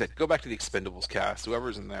 like I said, go back to the Expendables cast.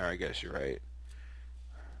 Whoever's in there, I guess you're right.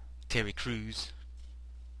 Terry Crews.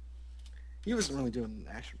 He wasn't really doing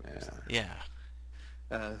action movies. Yeah.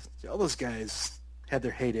 All those guys had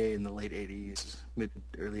their heyday in the late 80s,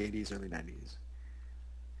 early 80s, early 90s.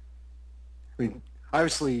 I mean,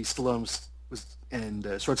 obviously Stallone and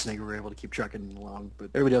Schwarzenegger were able to keep trucking along, but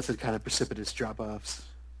everybody else had kind of precipitous drop-offs.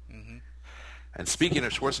 Mm-hmm. And speaking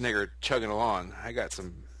of Schwarzenegger chugging along, I got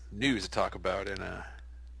some news to talk about in a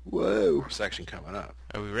section coming up.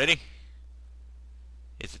 Are we ready?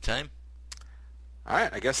 Is it time? All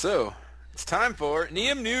right, I guess so. It's time for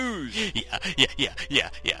Neum News. Yeah.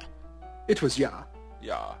 It was Yeah.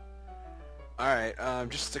 All right,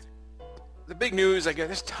 the big news, I guess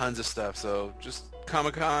there's tons of stuff, so just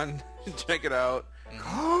Comic-Con, check it out.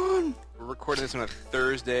 Con! We're recording this on a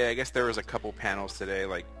Thursday. I guess there was a couple panels today,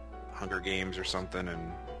 like Hunger Games or something,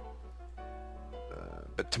 and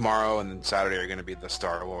but tomorrow and then Saturday are going to be the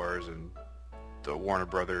Star Wars and the Warner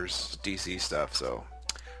Brothers DC stuff. So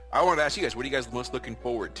I wanted to ask you guys, what are you guys most looking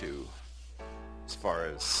forward to as far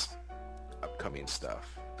as upcoming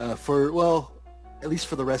stuff? At least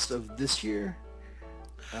for the rest of this year.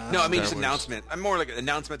 No, I mean just announcement. I'm more like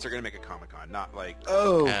announcements are going to make a Comic-Con, not like...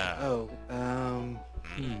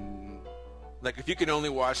 Like if you can only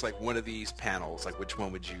watch like one of these panels, like which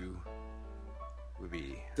one would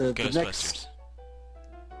be? Ghostbusters.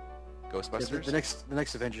 Ghostbusters? The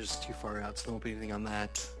next Avengers is too far out, so there won't be anything on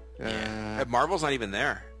that. Marvel's not even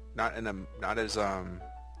there. Not as a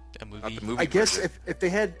movie. Not the movie I guess version. if they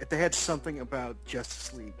had something about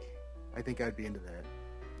Justice League, I think I'd be into that.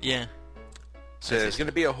 Yeah. So there's going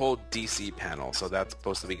to be a whole DC panel, so that's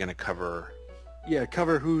supposed to be going to cover... Yeah,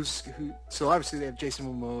 cover who. So obviously they have Jason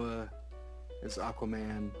Momoa as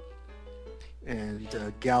Aquaman and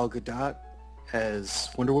Gal Gadot as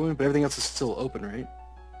Wonder Woman, but everything else is still open, right?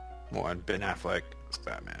 Well, and Ben Affleck as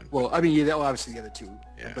Batman. Well, I mean, obviously the other two.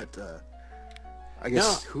 Yeah. But I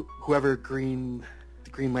guess whoever the Green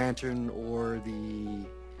Lantern or the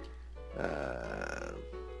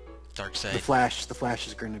Darkseid. The Flash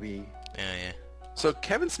is going to be... Yeah. So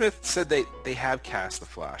Kevin Smith said they have cast the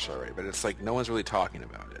Flash already, but it's like no one's really talking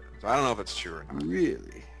about it. So I don't know if it's true or not.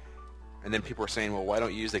 Really? And then people were saying, well, why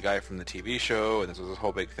don't you use the guy from the TV show? And this was this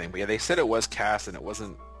whole big thing. But yeah, they said it was cast and it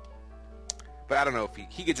wasn't... But I don't know if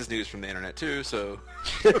he gets his news from the internet too, so...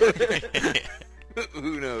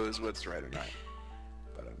 Who knows what's right or not.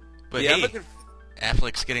 But yeah, hey,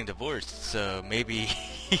 Affleck's getting divorced, so maybe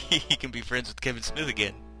he can be friends with Kevin Smith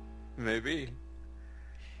again. Maybe.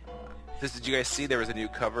 Did you guys see there was a new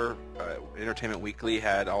cover? Entertainment Weekly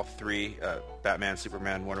had all three, Batman,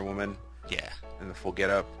 Superman, Wonder Woman. Yeah. In the full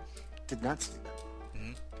getup. Did not see that.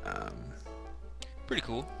 Mm-hmm. Pretty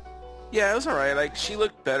cool. Yeah, it was alright. Like, she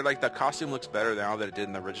looked better. Like, the costume looks better now than it did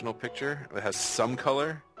in the original picture. It has some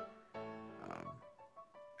color.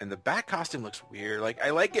 And the Bat costume looks weird. Like, I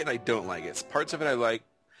like it and I don't like it. Parts of it I like.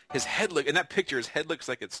 His head in that picture, his head looks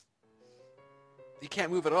like it's... He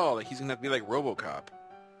can't move at all. Like, he's going to be like RoboCop.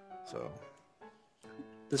 So...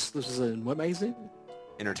 This was in what magazine?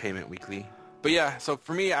 Entertainment Weekly. But yeah, so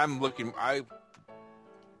for me, I'd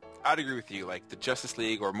agree with you. Like, the Justice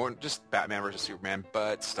League or more just Batman versus Superman,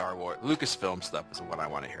 but Star Wars, Lucasfilm stuff is what I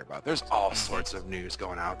want to hear about. There's all sorts of news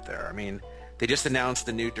going out there. I mean, they just announced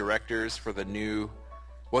the new directors for the new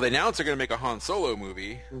Well, they announced they're going to make a Han Solo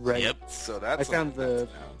movie. Right. Yep. So that's I found that's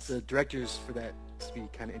announced. the directors for that to be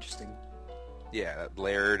kind of interesting. Yeah,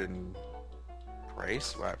 Laird and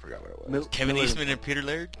Price. Well, I forgot what it was. Kevin Miller- Eastman and Peter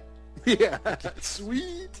Laird. Yeah,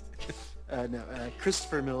 sweet. No,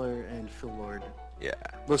 Christopher Miller and Phil Lord. Yeah,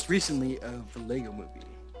 Most recently of the Lego Movie.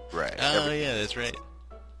 right. Oh yeah, that's right.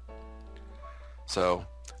 So,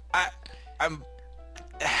 I'm.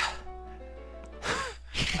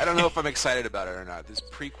 I don't know if I'm excited about it or not. This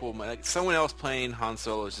prequel, like someone else playing Han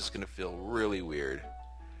Solo is just going to feel really weird.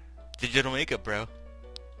 Digital makeup, bro.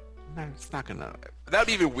 No, it's not gonna. That'd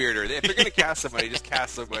be even weirder. If you're gonna cast somebody, just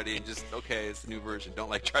cast somebody and just okay, it's the new version. Don't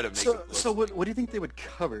like try to make it. Look, So what do you think they would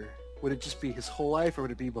cover? Would it just be his whole life, or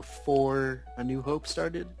would it be before A New Hope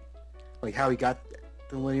started? Like how he got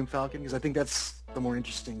the Millennium Falcon? Because I think that's the more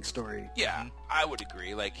interesting story. yeah, I would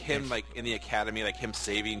agree. Like him, like in the academy, like him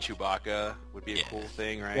saving Chewbacca would be a Yeah. cool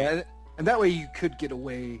thing, right? Yeah, and that way you could get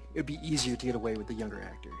away. It'd be easier to get away with the younger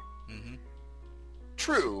actor. Hmm.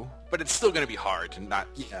 True, but it's still gonna be hard to not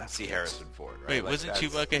Yeah. see Harrison Ford, right? Wait, Like, wasn't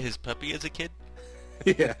that's- Chewbacca his puppy as a kid?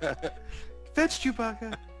 Yeah. Fetch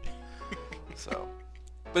Chewbacca. So,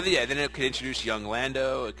 but yeah, then it could introduce young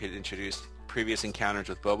Lando. It could introduce previous encounters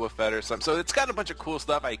with Boba Fett or something. So it's got a bunch of cool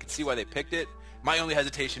stuff. I can see why they picked it. My only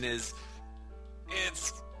hesitation is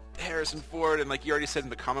it's Harrison Ford, and like you already said in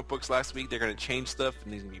the comic books last week, they're going to change stuff,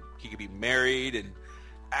 and he could be married, and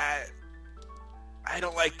I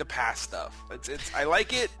don't like the past stuff. I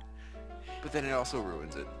like it, but then it also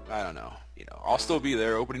ruins it. I don't know. You know, I'll still be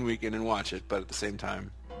there opening weekend and watch it, but at the same time,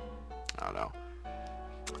 I don't know.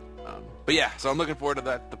 But yeah, so I'm looking forward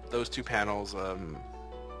to those two panels. I'm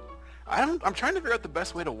trying to figure out the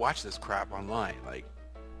best way to watch this crap online. Like,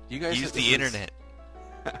 you guys Use the internet.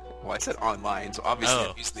 Well, I said online, so obviously Oh.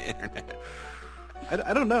 I'm using the internet.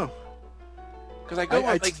 I don't know. Because I go I on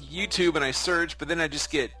like YouTube and I search, but then I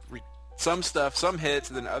just get some stuff, some hits,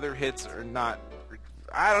 and then other hits are not.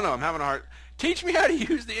 I don't know. I'm having a hard. Teach me how to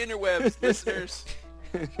use the interwebs, listeners.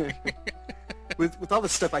 With all the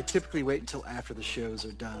stuff, I typically wait until after the shows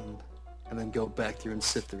are done, and then go back through and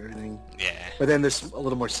sift through everything. Yeah. But then there's a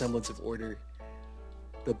little more semblance of order.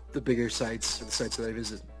 The bigger sites, or the sites that I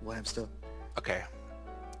visit, will have stuff. Okay.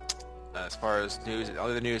 As far as news,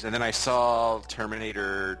 other news, and then I saw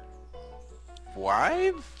Terminator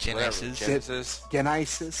 5? Genesis. Genesis.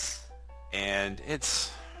 Genesis. And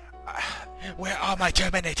it's... Where are my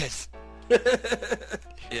Terminators?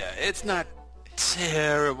 yeah, it's not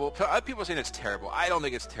terrible. People are saying it's terrible. I don't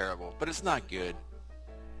think it's terrible, but it's not good.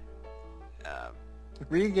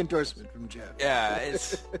 Ringing endorsement from Jeff. Yeah,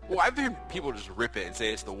 it's... Well, I've heard people just rip it and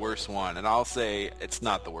say it's the worst one, and I'll say it's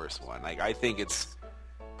not the worst one. Like, I think it's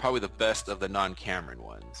probably the best of the non-Cameron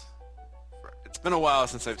ones. It's been a while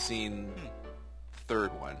since I've seen the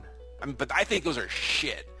third one. I mean, but I think those are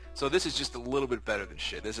shit. So this is just a little bit better than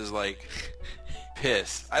shit. This is like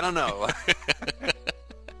piss. I don't know.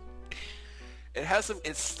 It has some.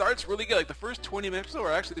 It starts really good. Like the first 20 minutes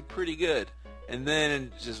are actually pretty good, and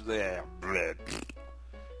then just bleh.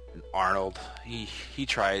 And Arnold, he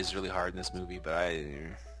tries really hard in this movie, but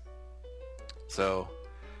so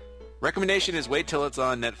recommendation is wait till it's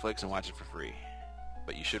on Netflix and watch it for free,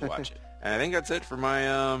 but you should watch it. And I think that's it for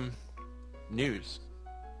my news.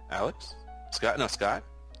 Alex, Scott, Scott.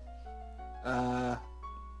 Well,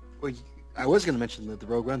 I was going to mention the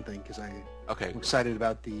Rogue One thing because I'm Okay, excited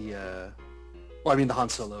about the the Han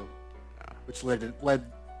Solo,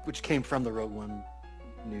 which came from the Rogue One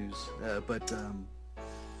news.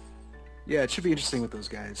 Yeah, it should be interesting with those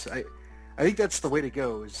guys. I think that's the way to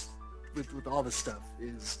go. Is with all this stuff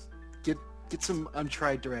is get some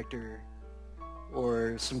untried director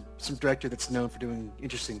or some director that's known for doing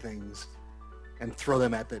interesting things, and throw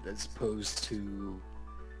them at that as opposed to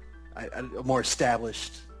a more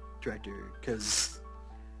established director, because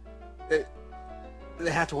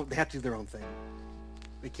they have to do their own thing.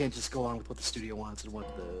 They can't just go on with what the studio wants and what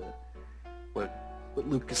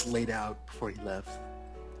Lucas laid out before he left.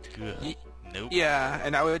 Nope. yeah,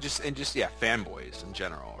 and I would just fanboys in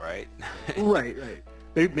general, right? Right.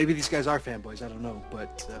 Maybe these guys are fanboys. I don't know,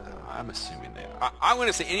 but I'm assuming they are. I'm going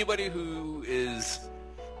to say anybody who is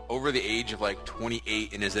over the age of like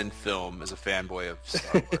 28 and is in film is a fanboy of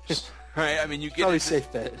Star Wars. Right? I mean, you get probably into,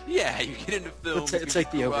 safe bet. Yeah, you get into film. Let's because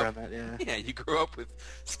take you the grew over up- on that. Yeah. Yeah, you grew up with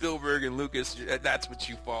Spielberg and Lucas. That's what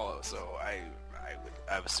you follow. So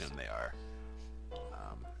I've assumed they are.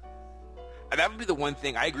 And that would be the one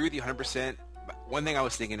thing. I agree with you 100%. One thing I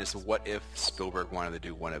was thinking is, what if Spielberg wanted to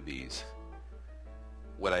do one of these?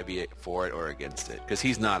 Would I be for it or against it? Because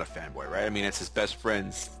he's not a fanboy, right? I mean, it's his best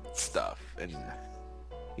friend's stuff, and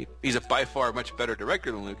he's by far a much better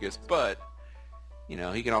director than Lucas. But you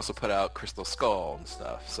know, he can also put out Crystal Skull and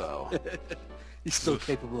stuff. So He's still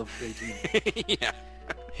capable of creating. yeah.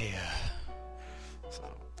 Yeah. So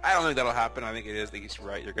I don't think that'll happen. I think it is. I think he's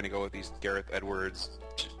right. You're going to go with these Gareth Edwards,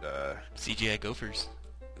 CGI Gophers.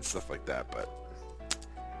 and stuff like that. But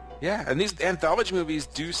yeah, and these anthology movies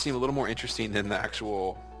do seem a little more interesting than the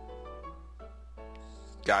actual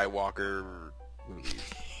Guy Walker movies.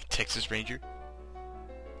 Texas Ranger.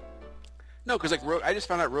 No, because like I just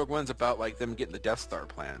found out Rogue One's about like them getting the Death Star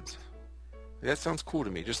plans. That sounds cool to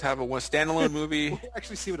me. Just have a one standalone movie. We'll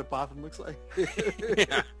actually see what a Bothan looks like.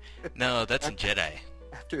 Yeah. No, that's in Jedi.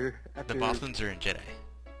 After The Bothans are in Jedi.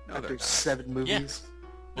 No, they're after not. 7 movies.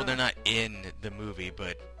 Well, they're not in the movie,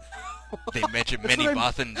 but they mention That's many what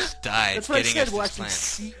I'm- Bothans died That's what I getting said. us We'll this actually plan.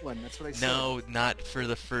 see one. That's what I said. No, not for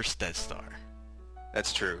the first Death Star.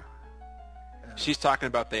 That's true. She's talking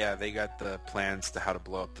about they got the plans to how to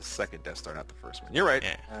blow up the second Death Star, not the first one. You're right.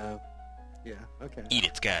 Yeah. Yeah. Okay. Eat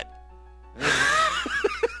it, Scott.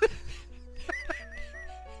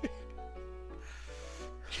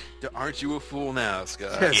 Aren't you a fool now,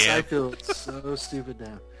 Scott? Yes, Yeah. I feel so stupid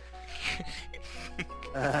now.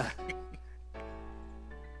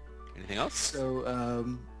 Anything else? So,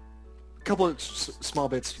 a couple of small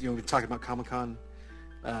bits. You know, we've been talking about Comic-Con.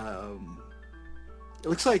 It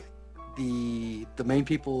looks like the main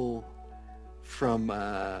people from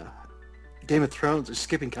Game of Thrones are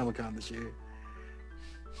skipping Comic-Con this year.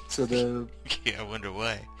 So the Yeah, I wonder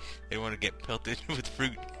why. They want to get pelted with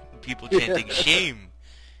fruit. People chanting, shame!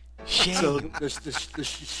 Shame! so there's the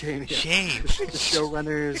shame. Yeah. Shame! The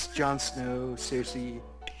showrunners, Jon Snow, Cersei,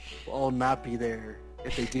 will all not be there.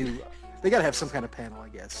 If they do, they gotta have some kind of panel, I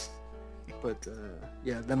guess. But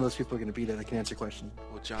yeah, none of those people are gonna be there that can answer questions.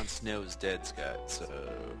 Well, Jon Snow is dead, Scott, so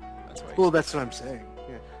that's why. Well, that's what I'm saying.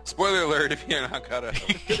 Yeah. Spoiler alert if you're not caught up.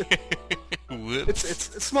 Whoops.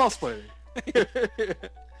 It's a small spoiler.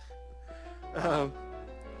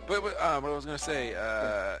 But what I was gonna say, you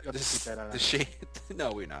have to this, keep that out. the shame.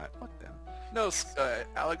 No, we're not. Fuck them. No,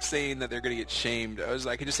 Alex saying that they're gonna get shamed.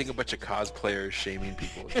 I could just think a bunch of cosplayers shaming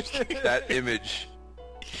people. Just that image.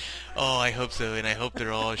 Oh, I hope so, and I hope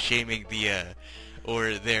they're all shaming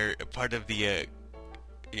or they're part of the,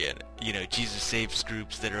 Jesus Saves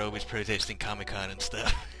groups that are always protesting Comic-Con and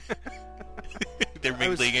stuff. They're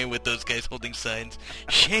mingling in with those guys holding signs.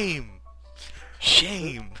 Shame!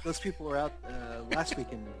 Shame! Those people were out last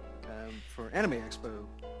weekend for Anime Expo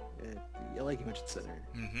at the LA Convention Center.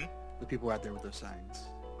 Mm-hmm. The people were out there with those signs.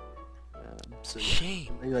 So yeah,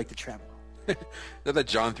 Shame. they like to travel. Is that the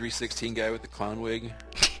John 3:16 guy with the clown wig?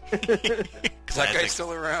 Is that guy Classic.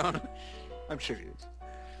 still around? I'm sure he is.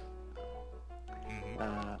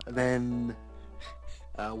 Mhm. And then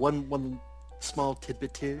one small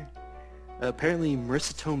tidbit here. Apparently,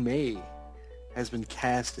 Marissa Tomei has been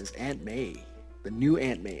cast as Aunt May, the new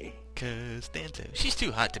Aunt May. Costanzo. She's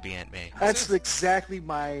too hot to be Aunt May. That's exactly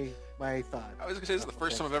my thought. I was gonna say this is the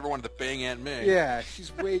first time I've ever wanted to bang Aunt May. Yeah,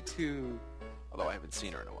 she's way too. Although I haven't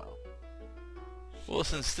seen her in a while. Well,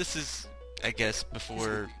 since this is, I guess,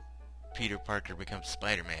 before Peter Parker becomes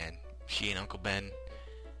Spider-Man, she and Uncle Ben.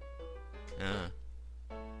 I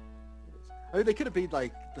mean, they could have been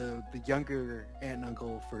like the younger aunt and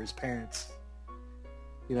uncle for his parents.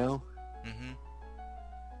 You know, Mm-hmm.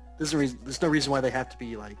 there's no reason why they have to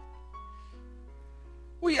be like.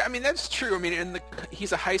 Well, yeah, I mean that's true. I mean,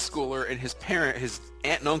 he's a high schooler, and his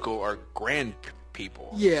aunt and uncle are grand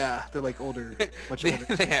people. Yeah, they're like older, much older.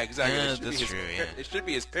 Yeah, exactly. Yeah, It should be that's his true, par- yeah. It should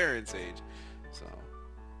be his parents' age. So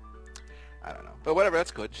I don't know, but whatever.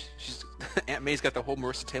 That's good. She's Aunt May's got the whole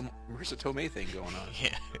Marissa Tomei thing going on.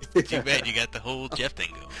 Yeah. Too bad you got the whole Jeff thing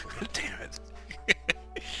going. Damn it.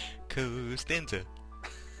 Costanzo.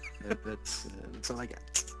 That's all I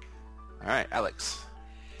got. All right, Alex.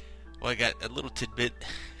 Well, I got a little tidbit,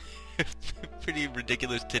 pretty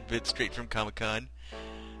ridiculous tidbit straight from Comic-Con.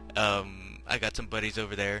 I got some buddies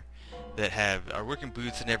over there that are working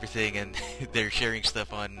booths and everything, and they're sharing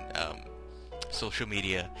stuff on social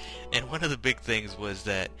media. And one of the big things was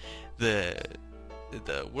that the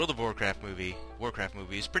World of Warcraft movie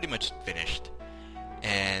is pretty much finished.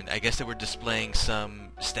 And I guess they were displaying some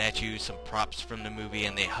statues, some props from the movie,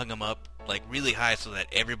 and they hung them up like really high so that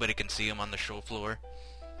everybody can see them on the show floor.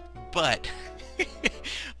 But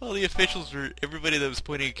all the officials everybody that was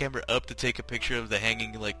pointing a camera up to take a picture of the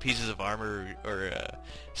hanging like pieces of armor or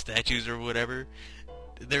statues or whatever,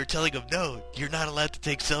 they were telling them, no, you're not allowed to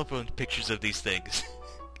take cell phone pictures of these things.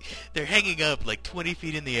 They're hanging up like 20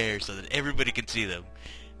 feet in the air so that everybody can see them,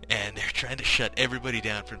 and they're trying to shut everybody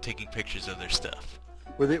down from taking pictures of their stuff.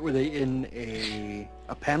 Were they in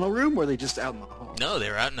a panel room, or were they just out in the hall? No, they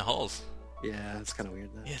were out in the halls. Yeah, it's kind of weird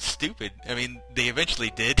though. Yeah, it's stupid. I mean, they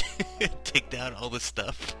eventually did take down all the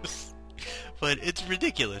stuff, but it's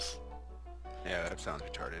ridiculous. Yeah, that sounds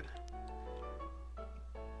retarded.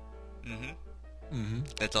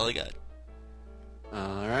 That's all I got.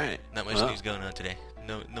 All right. Not much news going on today.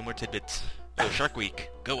 No more tidbits. Oh, Shark Week.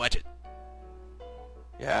 Go watch it.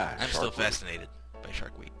 Yeah, I'm still fascinated by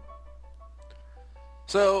Shark Week.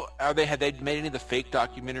 So, have they made any of the fake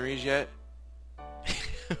documentaries yet?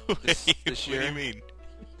 This year? What do you mean?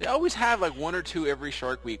 They always have like one or two every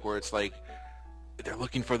Shark Week where it's like they're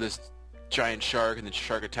looking for this giant shark and the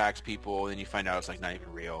shark attacks people and then you find out it's like not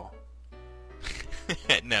even real.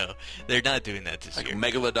 No, they're not doing that this Like year.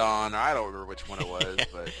 Megalodon, I don't remember which one it was,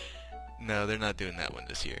 but No, they're not doing that one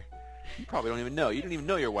this year. you probably don't even know. You don't even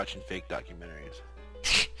know you're watching fake documentaries.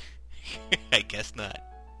 I guess not.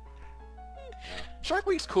 Shark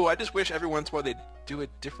Week's cool. I just wish every once in a while they'd do a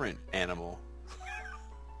different animal.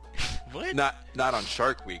 What? Not on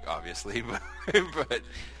Shark Week, obviously, but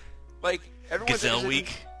like everyone's Gazelle interested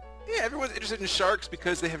Week? Yeah, everyone's interested in sharks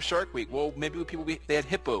because they have Shark Week. Well, maybe they had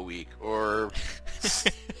Hippo Week or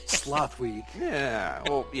Sloth Week. yeah.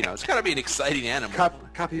 Well, it's got to be an exciting animal.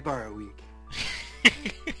 Capybara Week.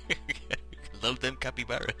 Love them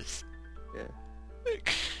capybaras. Yeah.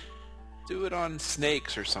 Do it on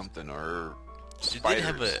snakes or something or They spiders.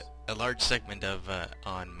 did have a large segment of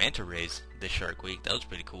on manta rays this Shark Week. That was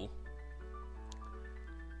pretty cool.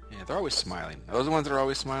 Yeah, they're always smiling. Are those the ones that are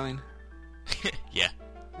always smiling? Yeah.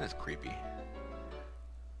 That's creepy.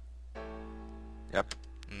 Yep.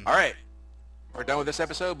 Mm. All right. We're done with this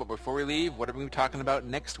episode, but before we leave, what are we going to be talking about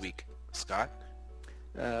next week, Scott?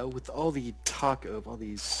 With all the talk of all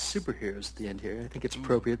these superheroes at the end here, I think it's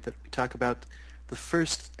appropriate that we talk about the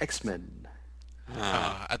first X-Men.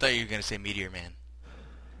 I thought you were going to say Meteor Man.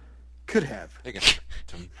 Could have. They can-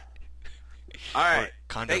 All right. Or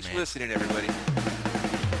Condor Thanks Man. for listening, everybody.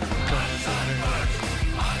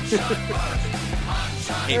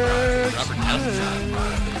 Hey, Robert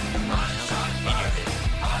Townsend.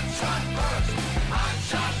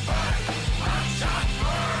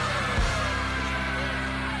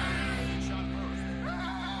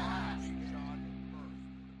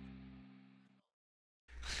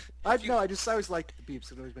 I always liked the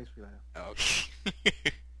beeps. It always makes me laugh. Okay.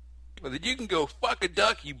 Well, then you can go fuck a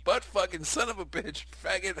duck, you butt fucking son of a bitch,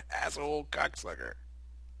 faggot, asshole, cocksucker.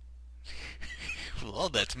 Well,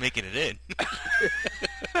 that's making it in.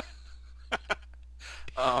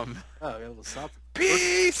 Oh, I got a little something.